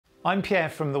I'm Pierre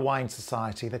from the Wine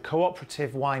Society, the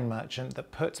cooperative wine merchant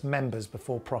that puts members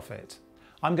before profit.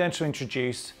 I'm going to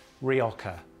introduce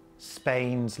Rioja,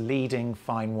 Spain's leading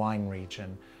fine wine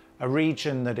region, a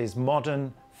region that is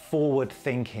modern,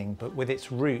 forward-thinking, but with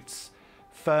its roots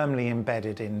firmly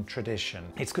embedded in tradition.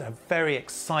 It's a very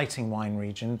exciting wine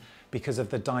region because of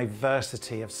the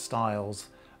diversity of styles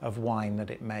of wine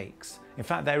that it makes. In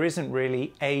fact, there isn't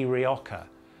really a Rioja,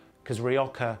 because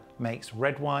Rioja makes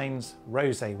red wines,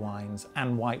 rosé wines,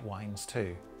 and white wines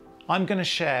too. I'm going to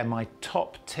share my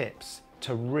top tips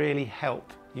to really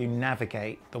help you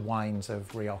navigate the wines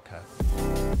of Rioja.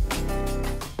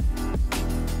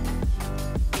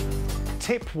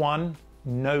 Tip 1,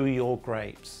 know your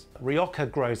grapes. Rioja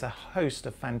grows a host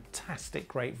of fantastic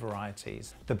grape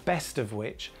varieties, the best of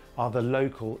which are the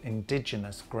local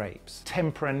indigenous grapes.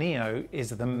 Tempranillo is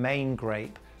the main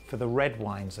grape for the red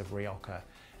wines of Rioja.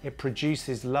 It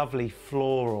produces lovely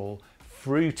floral,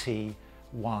 fruity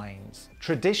wines.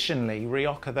 Traditionally,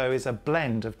 Rioja though is a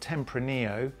blend of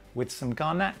Tempranillo with some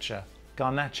Garnacha.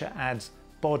 Garnacha adds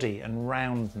body and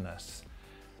roundness.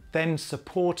 Then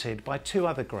supported by two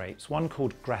other grapes, one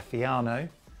called Graciano,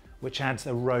 which adds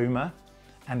aroma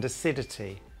and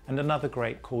acidity, and another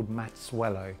grape called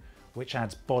Matsuelo, which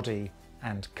adds body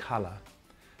and colour.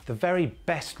 The very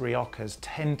best Riojas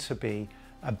tend to be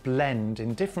a blend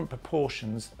in different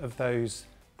proportions of those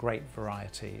grape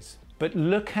varieties. But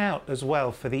look out as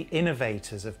well for the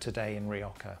innovators of today in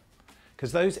Rioja,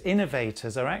 because those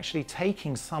innovators are actually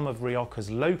taking some of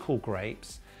Rioja's local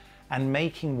grapes and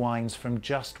making wines from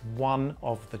just one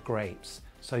of the grapes.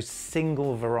 So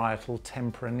single varietal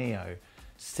Tempranillo,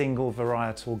 single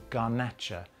varietal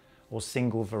Garnacha, or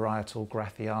single varietal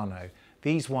Graciano.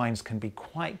 These wines can be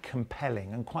quite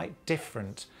compelling and quite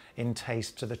different in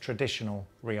taste to the traditional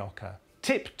Rioja.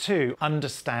 Tip 2,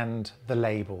 understand the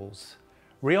labels.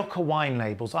 Rioja wine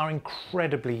labels are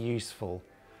incredibly useful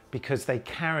because they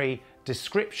carry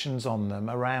descriptions on them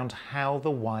around how the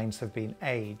wines have been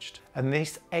aged. And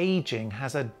this aging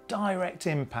has a direct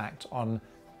impact on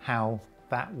how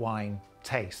that wine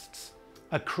tastes.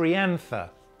 A Crianza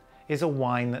is a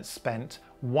wine that's spent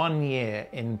 1 year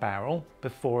in barrel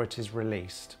before it is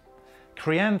released.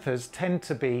 Crianzas tend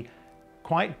to be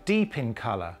quite deep in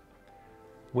colour,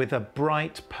 with a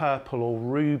bright purple or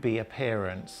ruby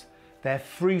appearance. They're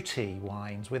fruity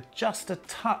wines with just a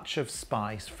touch of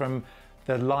spice from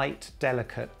the light,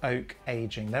 delicate oak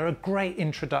aging. They're a great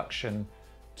introduction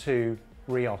to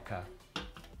Rioja.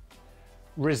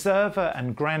 Reserva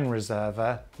and Gran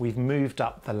Reserva, we've moved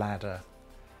up the ladder.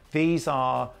 These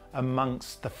are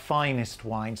amongst the finest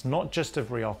wines, not just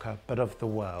of Rioja, but of the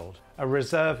world. A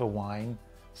Reserva wine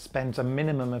spends a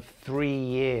minimum of 3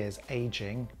 years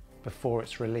aging before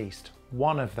it's released.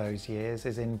 One of those years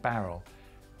is in barrel.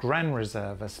 Gran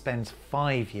Reserva spends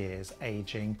 5 years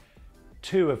aging,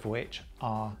 2 of which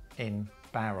are in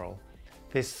barrel.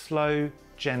 This slow,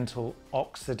 gentle,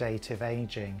 oxidative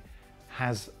aging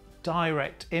has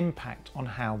direct impact on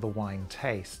how the wine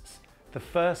tastes. The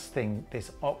first thing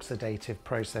this oxidative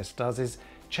process does is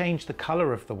change the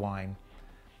colour of the wine.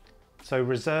 So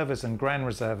Reservas and Gran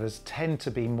Reservas tend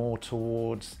to be more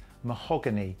towards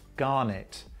mahogany,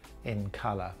 garnet in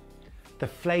colour. The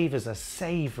flavours are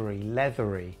savoury,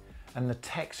 leathery, and the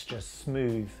texture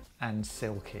smooth and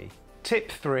silky.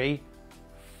 Tip 3,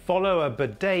 follow a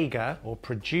bodega or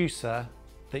producer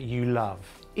that you love.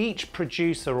 Each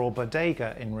producer or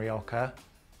bodega in Rioja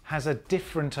has a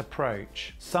different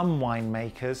approach. Some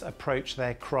winemakers approach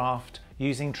their craft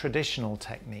using traditional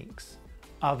techniques.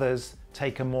 Others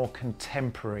take a more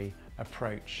contemporary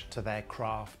approach to their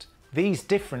craft. These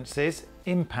differences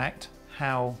impact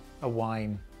how a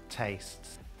wine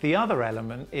tastes. The other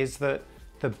element is that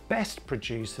the best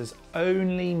producers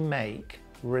only make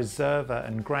Reserva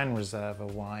and Gran Reserva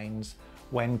wines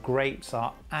when grapes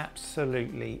are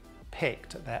absolutely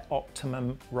picked at their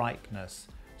optimum ripeness.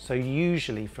 So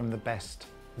usually from the best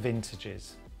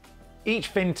vintages. Each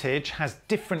vintage has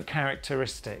different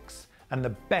characteristics, and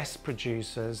the best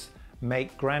producers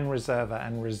make Gran Reserva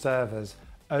and Reservas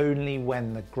only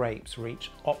when the grapes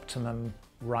reach optimum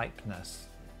ripeness.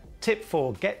 Tip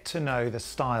 4, get to know the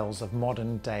styles of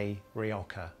modern day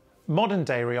Rioja. Modern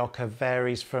day Rioja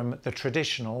varies from the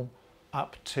traditional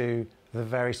up to the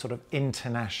very sort of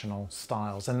international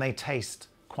styles, and they taste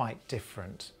quite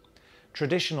different.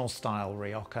 Traditional style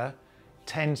Rioja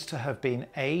tends to have been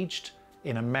aged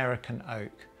in American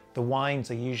oak. The wines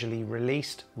are usually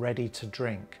released ready to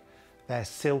drink. They're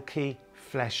silky,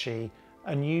 fleshy,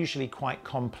 and usually quite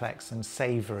complex and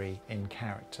savoury in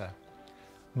character.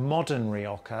 Modern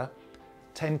Rioja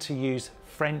tend to use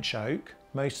French oak,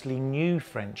 mostly new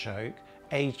French oak,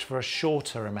 aged for a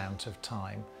shorter amount of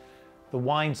time. The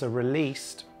wines are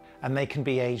released and they can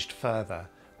be aged further.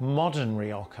 Modern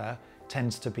Rioja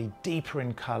tends to be deeper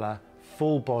in colour,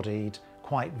 full-bodied,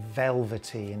 quite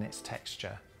velvety in its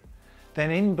texture.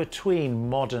 Then in between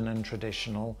modern and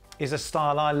traditional is a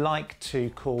style I like to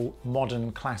call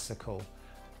modern classical.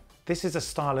 This is a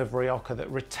style of Rioja that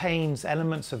retains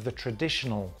elements of the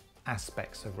traditional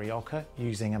aspects of Rioja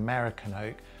using American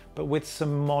oak, but with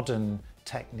some modern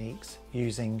techniques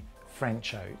using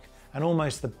French oak, and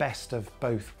almost the best of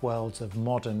both worlds of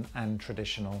modern and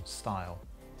traditional style.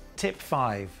 Tip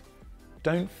 5,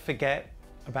 don't forget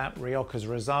about Rioja's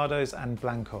Rosados and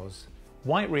Blancos.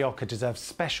 White Rioja deserves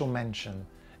special mention,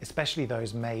 especially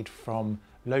those made from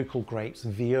local grapes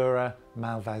Viura,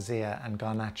 Malvasia and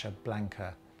Garnacha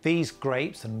Blanca. These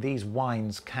grapes and these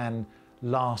wines can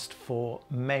last for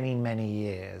many, many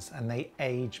years, and they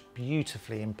age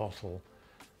beautifully in bottle,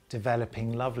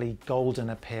 developing lovely golden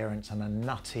appearance and a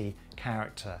nutty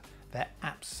character. They're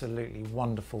absolutely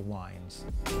wonderful wines.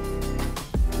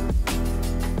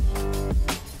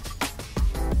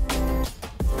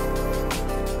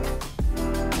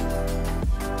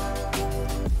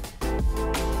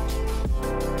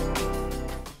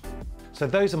 So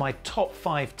those are my top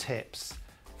 5 tips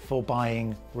for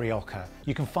buying Rioja.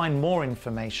 You can find more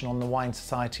information on the Wine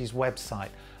Society's website,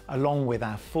 along with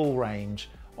our full range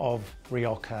of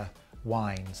Rioja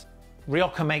wines.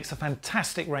 Rioja makes a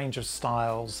fantastic range of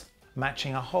styles,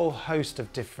 matching a whole host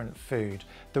of different food.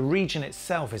 The region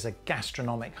itself is a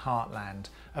gastronomic heartland.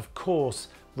 Of course,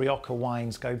 Rioja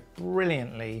wines go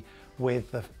brilliantly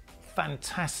with the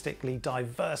fantastically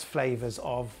diverse flavours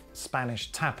of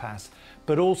Spanish tapas,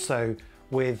 but also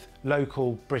with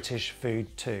local British food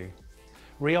too.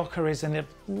 Rioja is in a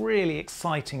really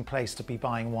exciting place to be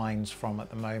buying wines from at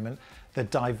the moment. The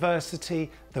diversity,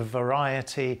 the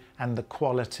variety and the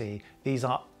quality, these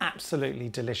are absolutely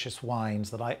delicious wines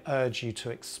that I urge you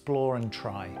to explore and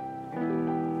try.